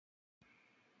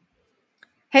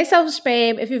Hey, Selfish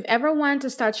Babe. If you've ever wanted to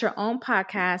start your own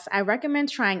podcast, I recommend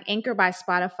trying Anchor by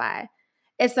Spotify.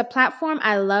 It's the platform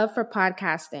I love for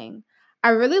podcasting. I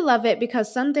really love it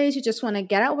because some days you just want to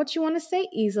get out what you want to say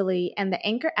easily, and the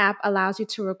Anchor app allows you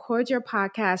to record your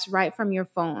podcast right from your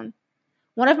phone.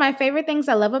 One of my favorite things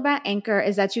I love about Anchor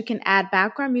is that you can add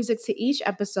background music to each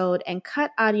episode and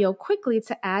cut audio quickly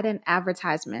to add in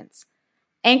advertisements.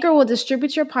 Anchor will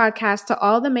distribute your podcast to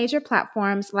all the major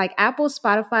platforms like Apple,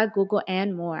 Spotify, Google,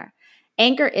 and more.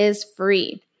 Anchor is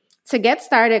free. To get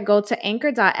started, go to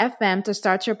anchor.fm to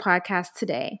start your podcast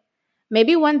today.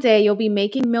 Maybe one day you'll be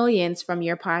making millions from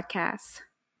your podcast.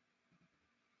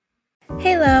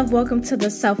 Hey love, welcome to the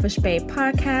Selfish Babe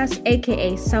podcast,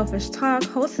 aka Selfish Talk,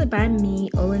 hosted by me,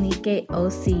 Olanike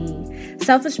OC.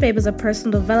 Selfish Babe is a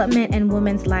personal development and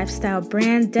women's lifestyle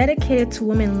brand dedicated to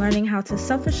women learning how to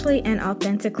selfishly and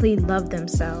authentically love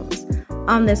themselves.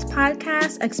 On this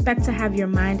podcast, expect to have your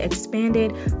mind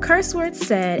expanded, curse words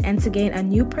said, and to gain a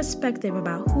new perspective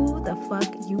about who the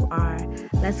fuck you are.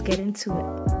 Let's get into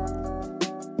it.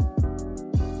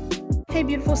 Hey,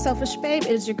 beautiful Selfish Babe,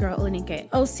 it is your girl, Olanike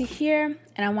OC here,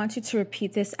 and I want you to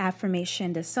repeat this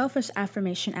affirmation, this selfish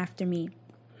affirmation after me.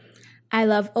 I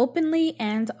love openly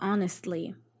and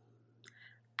honestly.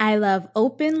 I love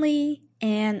openly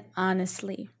and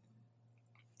honestly.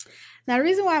 Now, the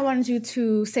reason why I wanted you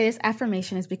to say this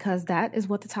affirmation is because that is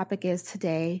what the topic is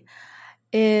today,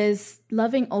 is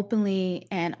loving openly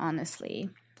and honestly.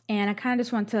 And I kind of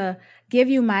just want to give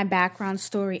you my background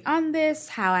story on this,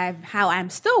 how I'm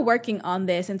still working on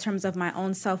this in terms of my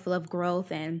own self-love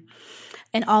growth and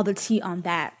all the tea on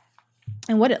that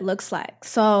and what it looks like.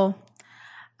 So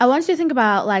I want you to think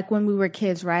about like when we were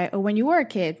kids, right? Or when you were a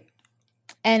kid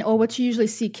or what you usually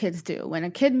see kids do. When a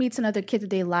kid meets another kid that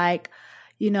they like,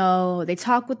 they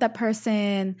talk with that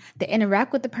person, they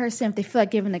interact with the person. If they feel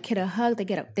like giving the kid a hug,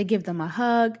 they give them a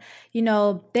hug.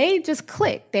 They just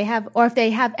click. Or if they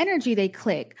have energy, they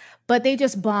click. But they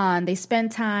just bond. They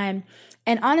spend time.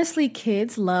 And honestly,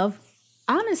 kids love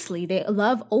honestly. They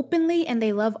love openly and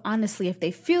they love honestly. If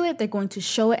they feel it, they're going to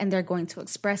show it and they're going to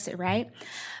express it, right?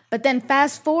 But then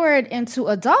fast forward into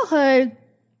adulthood,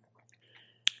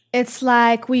 it's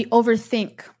like we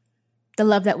overthink the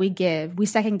love that we give. We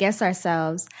second guess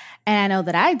ourselves. And I know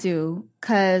that I do,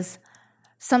 because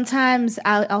sometimes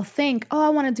I'll think, oh, I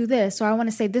want to do this, or I want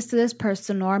to say this to this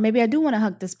person, or maybe I do want to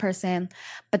hug this person.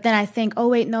 But then I think, oh,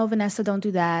 wait, no, Vanessa, don't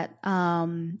do that.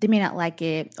 They may not like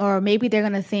it. Or maybe they're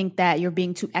going to think that you're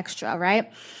being too extra, right?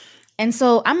 And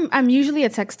so I'm usually a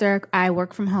texter. I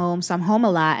work from home, so I'm home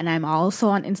a lot, and I'm also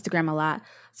on Instagram a lot.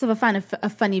 So if I find a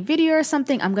funny video or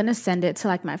something, I'm going to send it to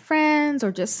like my friends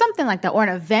or just something like that, or an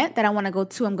event that I want to go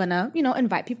to. I'm going to,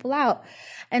 invite people out.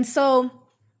 And so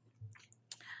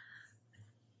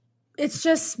it's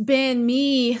just been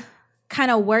me kind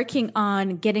of working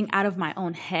on getting out of my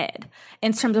own head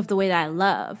in terms of the way that I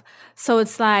love. So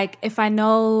it's like, if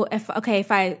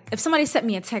somebody sent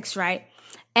me a text, right?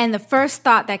 And the first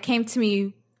thought that came to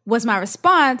me was my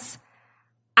response,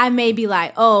 I may be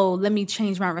like, oh, let me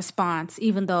change my response,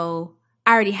 even though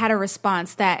I already had a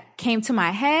response that came to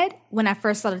my head when I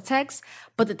first saw the text.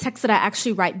 But the text that I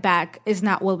actually write back is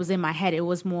not what was in my head. It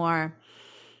was more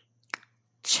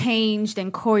changed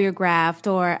and choreographed,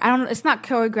 or it's not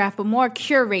choreographed, but more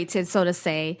curated, so to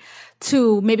say,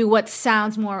 to maybe what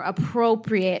sounds more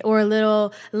appropriate or a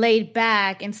little laid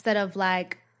back instead of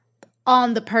like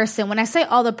on the person. When I say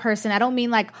all the person, I don't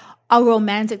mean like a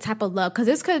romantic type of love, because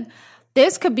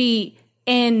this could be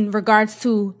in regards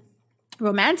to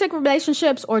romantic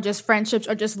relationships or just friendships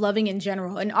or just loving in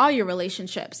general in all your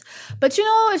relationships. But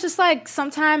it's just like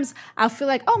sometimes I'll feel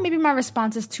like, oh, maybe my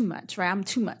response is too much, right? I'm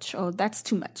too much. Oh, that's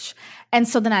too much. And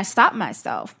so then I stop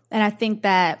myself. And I think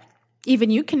that even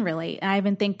you can relate. And I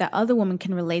even think that other women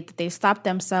can relate, that they stop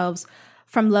themselves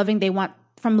from loving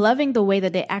the way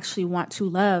that they actually want to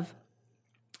love.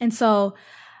 And so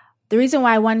the reason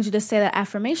why I wanted you to say that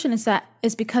affirmation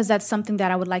is because that's something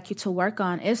that I would like you to work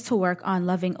on, is to work on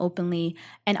loving openly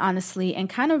and honestly and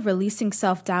kind of releasing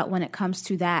self-doubt when it comes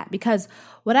to that. Because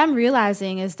what I'm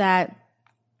realizing is that,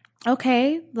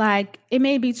 okay, like it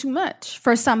may be too much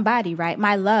for somebody, right?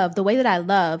 My love, the way that I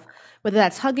love, whether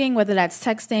that's hugging, whether that's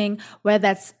texting, whether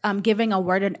that's giving a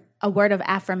word of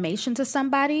affirmation to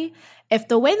somebody, if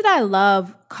the way that I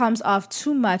love comes off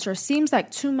too much or seems like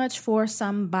too much for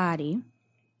somebody,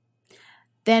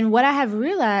 then what I have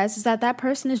realized is that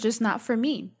person is just not for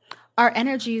me. Our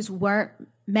energies weren't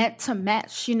meant to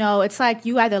mesh. It's like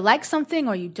you either like something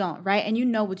or you don't, right? And you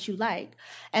know what you like.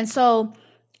 And so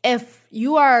if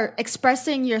you are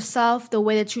expressing yourself the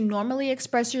way that you normally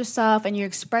express yourself, and you're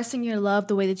expressing your love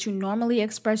the way that you normally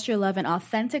express your love, and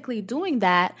authentically doing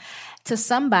that to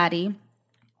somebody,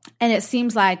 and it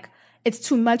seems like it's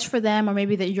too much for them, or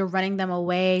maybe that you're running them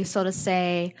away, so to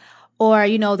say, or,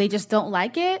 they just don't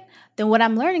like it, then what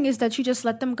I'm learning is that you just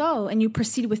let them go and you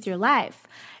proceed with your life.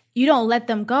 You don't let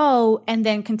them go and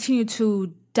then continue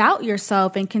to doubt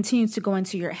yourself and continue to go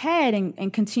into your head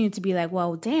and continue to be like,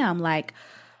 well, damn, like,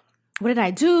 what did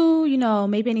I do?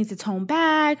 Maybe I need to tone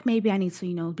back. Maybe I need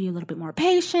to, be a little bit more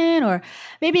patient, or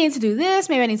maybe I need to do this.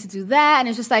 Maybe I need to do that. And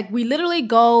it's just like, we literally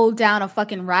go down a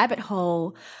fucking rabbit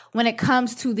hole when it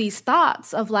comes to these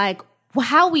thoughts of like,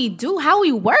 how we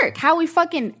work, how we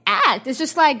fucking act. It's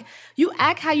just like, you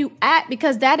act how you act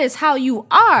because that is how you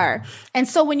are. And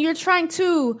so when you're trying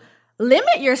to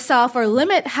limit yourself or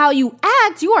limit how you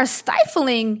act, you are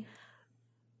stifling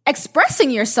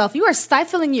expressing yourself. You are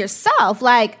stifling yourself.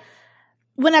 Like,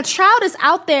 when a child is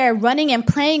out there running and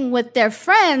playing with their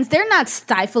friends, they're not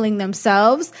stifling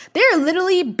themselves. They're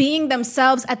literally being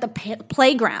themselves at the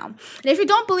playground. And if you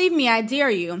don't believe me, I dare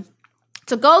you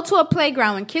to go to a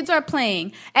playground when kids are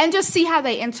playing and just see how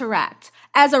they interact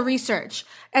as a research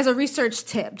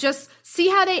tip. Just see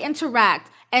how they interact.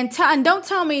 And don't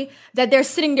tell me that they're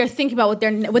sitting there thinking about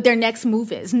what their next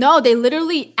move is. No, they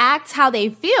literally act how they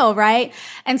feel, right?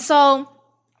 And so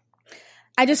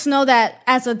I just know that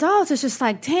as adults, it's just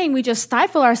like, dang, we just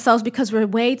stifle ourselves because we're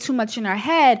way too much in our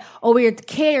head, or we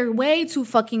care way too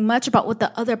fucking much about what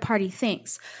the other party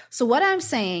thinks. So what I'm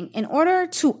saying, in order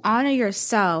to honor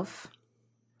yourself,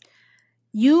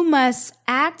 you must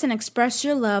act and express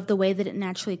your love the way that it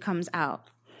naturally comes out.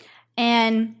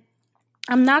 And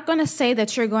I'm not going to say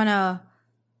that you're going to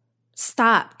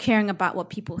stop caring about what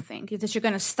people think, that you're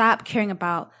going to stop caring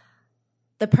about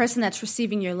the person that's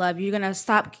receiving your love. You're going to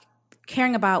stop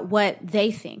caring about what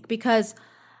they think, because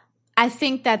I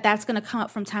think that that's going to come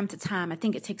up from time to time. I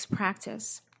think it takes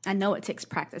practice. I know it takes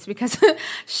practice because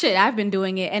shit, I've been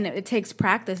doing it, and it takes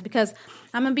practice because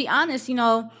I'm going to be honest,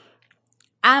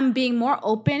 I'm being more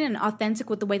open and authentic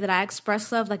with the way that I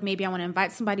express love. Like, maybe I want to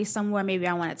invite somebody somewhere. Maybe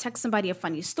I want to text somebody a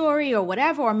funny story or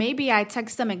whatever. Or maybe I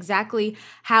text them exactly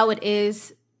how it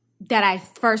is that I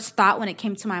first thought when it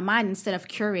came to my mind, instead of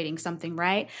curating something,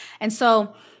 right? And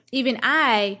so even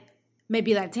I may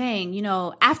be like, dang,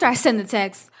 after I send the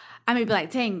text, I may be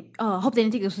like, dang, I hope they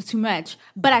didn't think this was too much.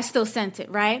 But I still sent it,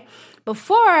 right?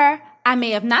 Before, I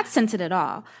may have not sent it at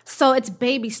all. So it's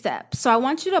baby steps. So I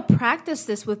want you to practice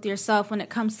this with yourself when it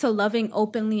comes to loving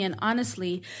openly and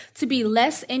honestly, to be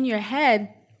less in your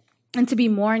head and to be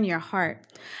more in your heart.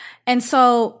 And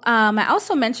so I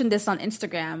also mentioned this on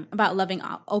Instagram about loving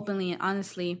openly and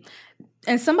honestly.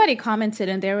 And somebody commented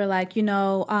and they were like,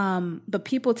 but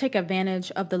people take advantage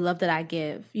of the love that I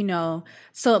give,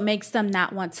 so it makes them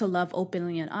not want to love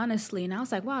openly and honestly. And I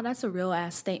was like, wow, that's a real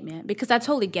ass statement, because I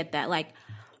totally get that. Like,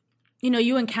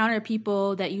 you encounter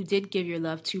people that you did give your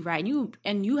love to, right?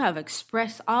 And you have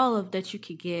expressed all of that you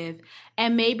could give.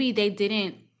 And maybe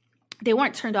they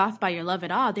weren't turned off by your love at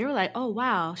all. They were like, oh,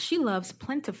 wow, she loves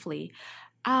plentifully.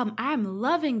 I'm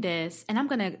loving this, and I'm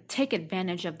going to take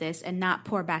advantage of this and not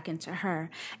pour back into her.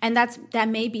 And that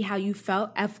may be how you felt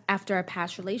after a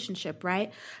past relationship,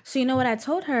 right? So you know what I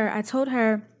told her? I told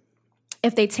her,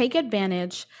 if they take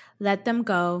advantage, let them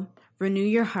go, renew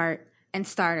your heart, and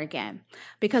start again.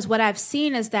 Because what I've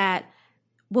seen is that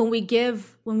when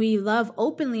we love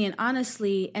openly and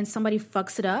honestly, and somebody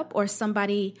fucks it up, or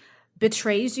somebody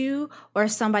betrays you, or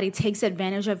somebody takes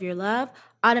advantage of your love,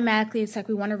 automatically it's like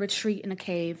we want to retreat in a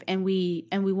cave, and we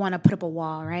want to put up a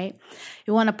wall, right?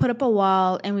 We want to put up a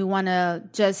wall, and we want to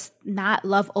just not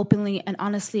love openly and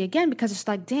honestly again, because it's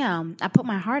like, damn, I put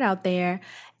my heart out there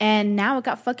and now it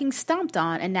got fucking stomped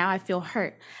on, and now I feel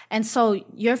hurt. And so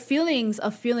your feelings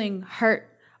of feeling hurt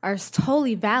are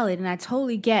totally valid, and I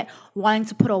totally get wanting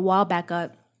to put a wall back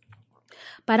up.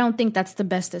 But I don't think that's the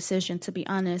best decision, to be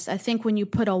honest. I think when you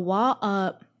put a wall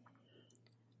up,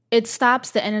 it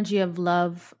stops the energy of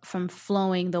love from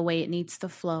flowing the way it needs to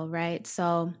flow, right?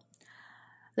 So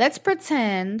let's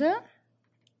pretend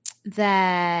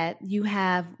that you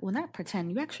have, well, not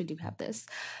pretend, you actually do have this.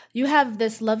 You have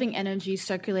this loving energy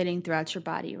circulating throughout your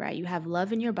body, right? You have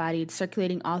love in your body, it's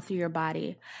circulating all through your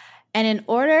body. And in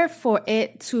order for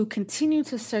it to continue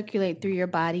to circulate through your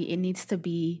body, there needs to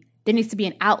be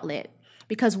an outlet.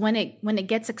 Because when it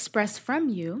gets expressed from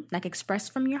you, like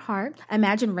expressed from your heart,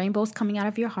 imagine rainbows coming out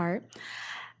of your heart.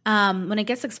 When it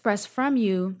gets expressed from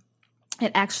you,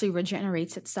 it actually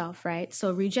regenerates itself, right?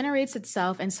 So it regenerates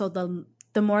itself. And so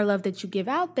the more love that you give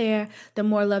out there, the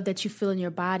more love that you feel in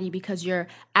your body, because you're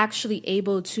actually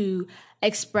able to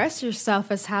express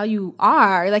yourself as how you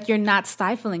are. Like, you're not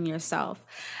stifling yourself.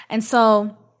 And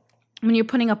so when you're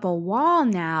putting up a wall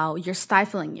now, you're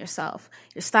stifling yourself.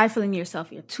 You're stifling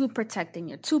yourself. You're too protecting.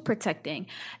 You're too protecting.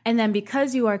 And then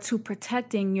because you are too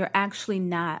protecting, you're actually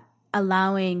not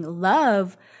allowing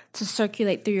love to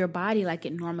circulate through your body like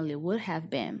it normally would have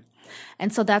been.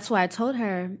 And so that's why I told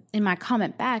her in my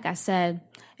comment back, I said,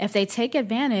 if they take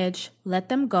advantage, let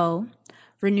them go,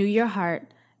 renew your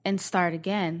heart, and start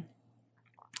again.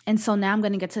 And so now I'm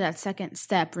going to get to that second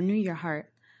step, renew your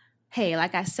heart. Hey,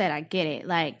 like I said, I get it.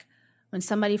 Like, when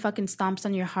somebody fucking stomps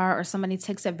on your heart or somebody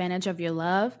takes advantage of your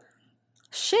love,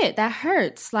 shit, that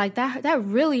hurts. Like, that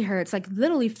really hurts. Like,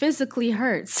 literally physically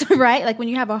hurts, right? Like, when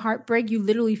you have a heartbreak, you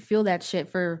literally feel that shit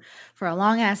for a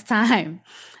long ass time,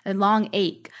 a long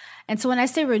ache. And so when I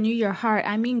say renew your heart,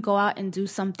 I mean go out and do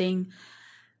something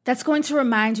that's going to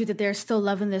remind you that there's still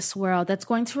love in this world. That's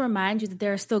going to remind you that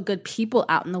there are still good people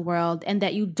out in the world, and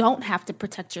that you don't have to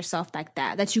protect yourself like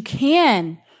that, that you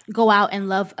can go out and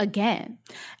love again.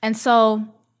 And so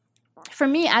for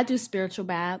me, I do spiritual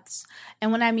baths.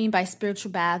 And what I mean by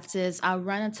spiritual baths is I'll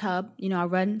run a tub, I'll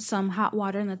run some hot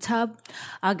water in the tub.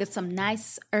 I'll get some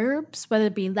nice herbs, whether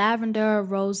it be lavender,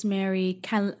 rosemary,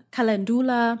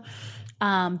 calendula,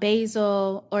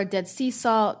 basil, or dead sea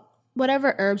salt,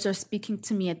 whatever herbs are speaking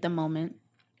to me at the moment.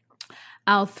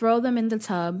 I'll throw them in the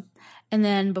tub. And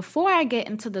then before I get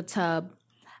into the tub,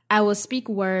 I will speak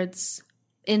words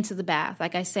into the bath.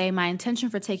 Like I say, my intention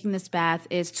for taking this bath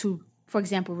is to, for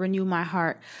example, renew my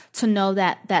heart, to know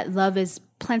that love is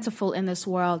plentiful in this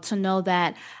world, to know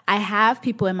that I have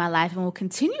people in my life and will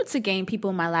continue to gain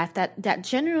people in my life that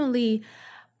genuinely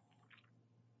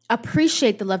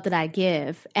appreciate the love that I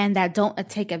give and that don't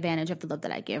take advantage of the love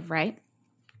that I give, right?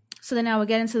 So then I would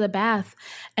get into the bath,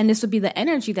 and this would be the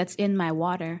energy that's in my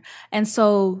water. And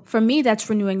so for me, that's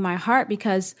renewing my heart,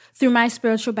 because through my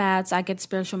spiritual baths, I get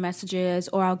spiritual messages,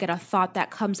 or I'll get a thought that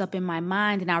comes up in my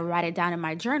mind and I'll write it down in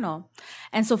my journal.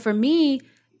 And so for me,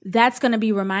 that's going to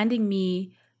be reminding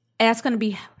me, that's going to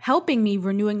be helping me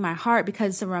renewing my heart, because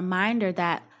it's a reminder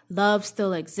that love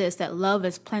still exists, that love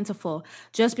is plentiful.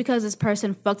 Just because this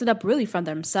person fucked it up really from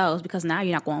themselves, because now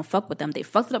you're not going to fuck with them. They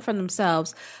fucked it up for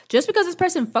themselves. Just because this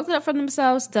person fucked it up for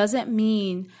themselves doesn't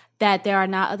mean that there are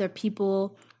not other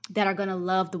people that are going to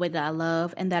love the way that I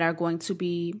love, and that are going to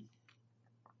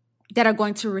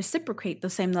reciprocate the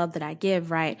same love that I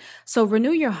give, right? So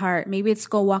renew your heart. Maybe it's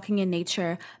go walking in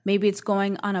nature. Maybe it's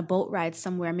going on a boat ride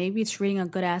somewhere. Maybe it's reading a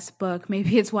good ass book.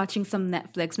 Maybe it's watching some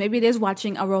Netflix. Maybe it is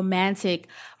watching a romantic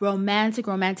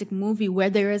movie where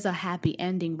there is a happy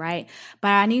ending, right? But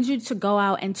I need you to go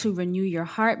out and to renew your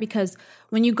heart, because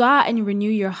when you go out and you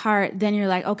renew your heart, then you're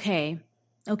like, okay,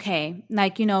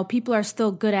 like, people are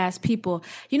still good ass people.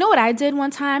 You know what I did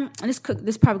one time? And this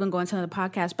is probably going to go into another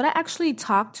podcast, but I actually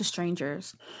talked to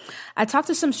strangers. I talked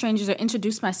to some strangers, or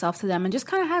introduced myself to them, and just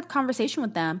kind of had a conversation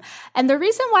with them. And the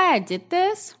reason why I did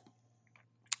this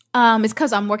is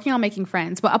because I'm working on making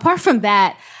friends. But apart from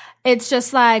that, it's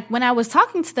just like when I was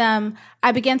talking to them,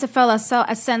 I began to feel a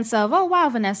sense of, oh, wow,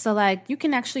 Vanessa, like, you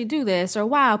can actually do this. Or,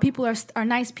 wow, people are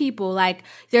nice people. Like,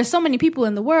 there's so many people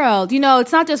in the world.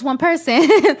 It's not just one person.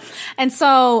 And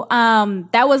so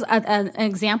that was an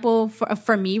example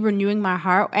for me renewing my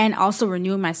heart, and also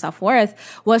renewing my self-worth,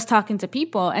 was talking to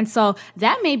people. And so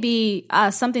that may be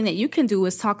something that you can do,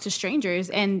 is talk to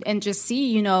strangers and just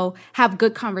see, have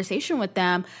good conversation with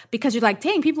them, because you're like,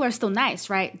 dang, people are still nice,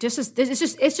 right? It's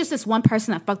just this one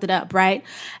person that fucked it up, right?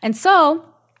 And so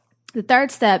the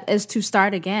third step is to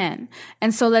start again.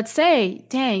 And so let's say,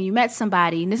 dang, you met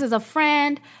somebody, and this is a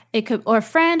friend,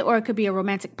 or it could be a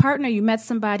romantic partner. You met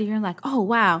somebody, you're like, oh,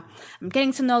 wow, I'm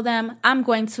getting to know them. I'm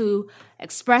going to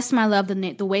express my love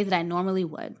the way that I normally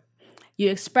would. You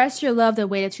express your love the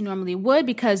way that you normally would,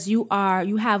 because you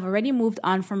have already moved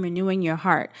on from renewing your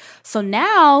heart. So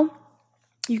now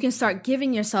you can start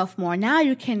giving yourself more. Now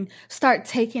you can start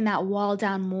taking that wall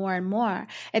down more and more.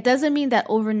 It doesn't mean that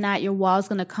overnight your wall is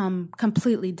going to come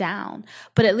completely down,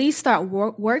 but at least start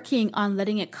working on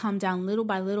letting it come down little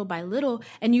by little by little,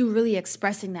 and you really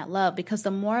expressing that love, because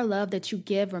the more love that you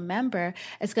give, remember,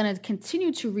 it's going to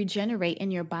continue to regenerate in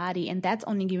your body, and that's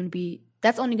only going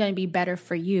to be better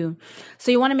for you. So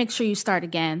you want to make sure you start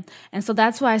again. And so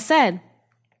that's why I said,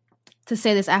 to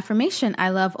say this affirmation, I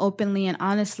love openly and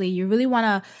honestly. You really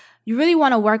want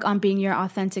to work on being your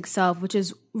authentic self, which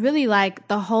is really like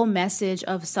the whole message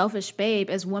of Selfish Babe,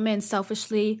 is women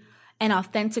selfishly and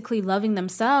authentically loving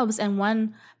themselves. And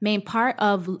one main part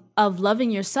of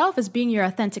loving yourself is being your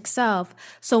authentic self.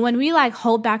 So when we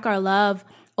hold back our love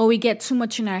or we get too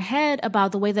much in our head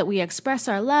about the way that we express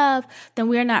our love, then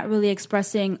we're not really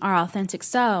expressing our authentic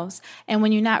selves. And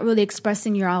when you're not really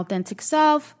expressing your authentic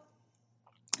self,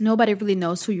 nobody really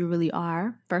knows who you really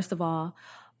are, first of all.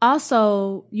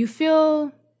 Also, you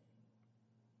feel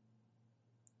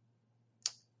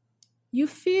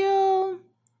the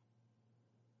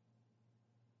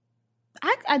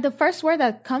first word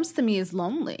that comes to me is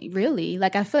lonely, really.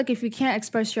 Like, I feel like if you can't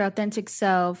express your authentic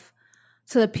self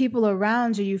to the people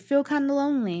around you, you feel kind of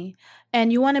lonely.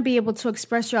 And you want to be able to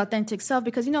express your authentic self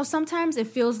because, sometimes it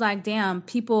feels like, damn,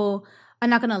 people are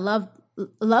not going to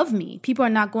love me. People are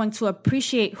not going to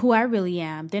appreciate who I really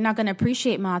am. They're not going to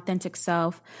appreciate my authentic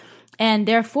self. And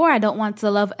therefore, I don't want to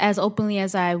love as openly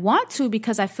as I want to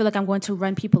because I feel like I'm going to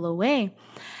run people away.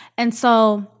 And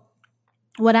so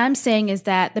what I'm saying is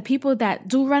that the people that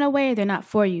do run away, they're not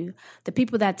for you. The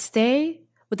people that stay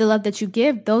with the love that you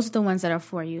give, those are the ones that are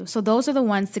for you. So those are the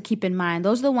ones to keep in mind.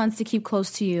 Those are the ones to keep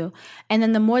close to you. And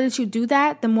then the more that you do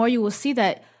that, the more you will see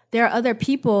that there are other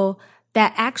people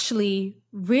that actually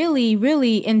really,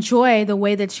 really enjoy the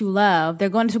way that you love. They're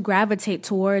going to gravitate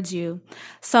towards you.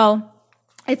 So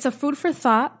it's a food for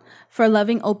thought for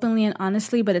loving openly and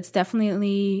honestly, but it's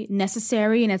definitely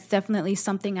necessary and it's definitely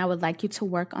something I would like you to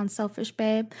work on, Selfish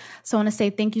Babe. So I want to say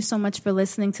thank you so much for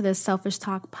listening to this Selfish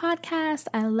Talk podcast.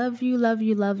 I love you, love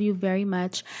you, love you very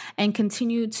much, and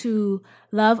continue to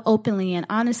love openly and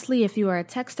honestly. If you are a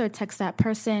texter, text that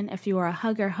person. If you are a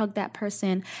hugger, hug that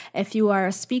person. If you are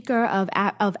a speaker of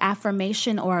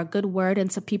affirmation or a good word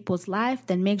into people's life,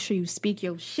 then make sure you speak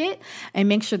your shit and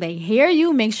make sure they hear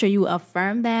you. Make sure you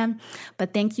affirm them.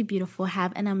 But thank you, beautiful.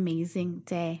 Have an amazing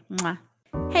day. Mwah.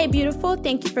 Hey, beautiful.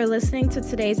 Thank you for listening to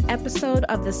today's episode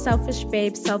of the Selfish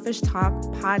Babe Selfish Talk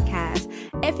podcast.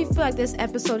 If you feel like this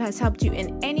episode has helped you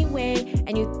in any way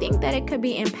and you think that it could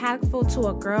be impactful to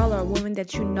a girl or a woman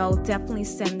that you know, definitely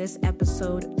send this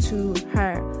episode to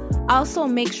her. Also,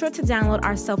 make sure to download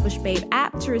our Selfish Babe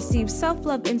app to receive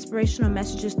self-love inspirational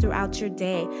messages throughout your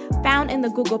day, found in the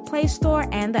Google Play Store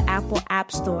and the Apple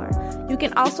App Store. You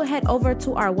can also head over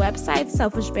to our website,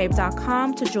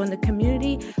 selfishbabe.com, to join the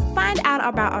community, find out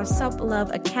about our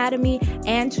Self-Love Academy,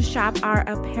 and to shop our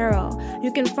apparel.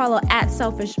 You can follow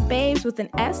 @SelfishBabes with an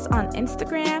S on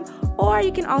Instagram, or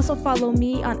you can also follow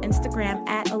me on Instagram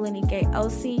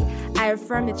 @OliniGayOC. I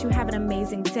affirm that you have an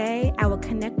amazing day. I will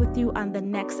connect with you on the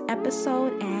next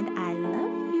episode, and I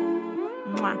love you.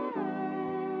 Mwah.